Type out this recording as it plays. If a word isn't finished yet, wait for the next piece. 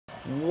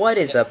What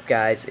is up,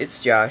 guys?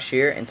 It's Josh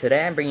here, and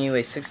today I'm bringing you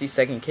a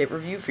 60-second kit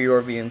review for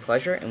your viewing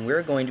pleasure, and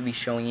we're going to be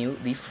showing you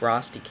the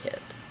Frosty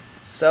kit.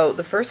 So,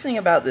 the first thing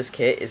about this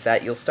kit is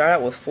that you'll start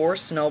out with 4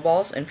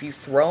 snowballs, and if you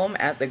throw them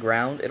at the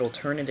ground, it'll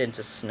turn it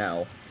into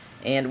snow.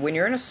 And when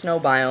you're in a snow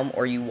biome,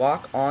 or you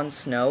walk on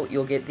snow,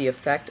 you'll get the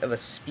effect of a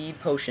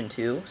speed potion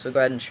too. So go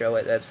ahead and show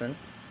it, Edson.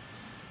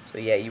 So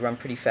yeah, you run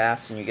pretty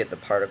fast, and you get the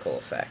particle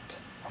effect.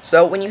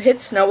 So when you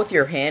hit snow with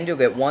your hand, you'll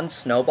get 1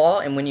 snowball,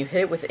 and when you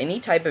hit it with any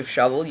type of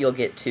shovel, you'll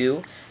get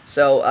 2.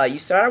 So you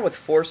start out with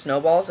 4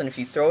 snowballs, and if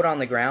you throw it on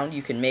the ground,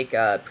 you can make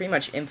pretty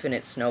much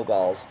infinite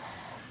snowballs.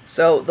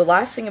 So the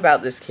last thing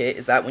about this kit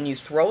is that when you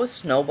throw a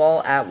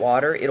snowball at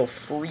water, it'll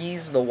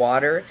freeze the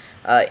water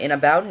in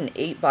about an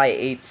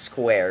 8x8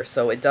 square,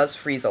 so it does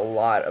freeze a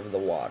lot of the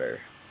water.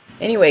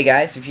 Anyway,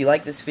 guys, if you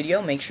like this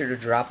video, make sure to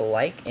drop a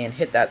like and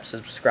hit that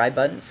subscribe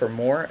button for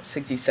more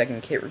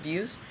 60-second kit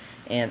reviews.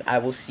 And I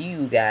will see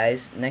you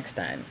guys next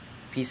time.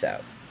 Peace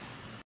out.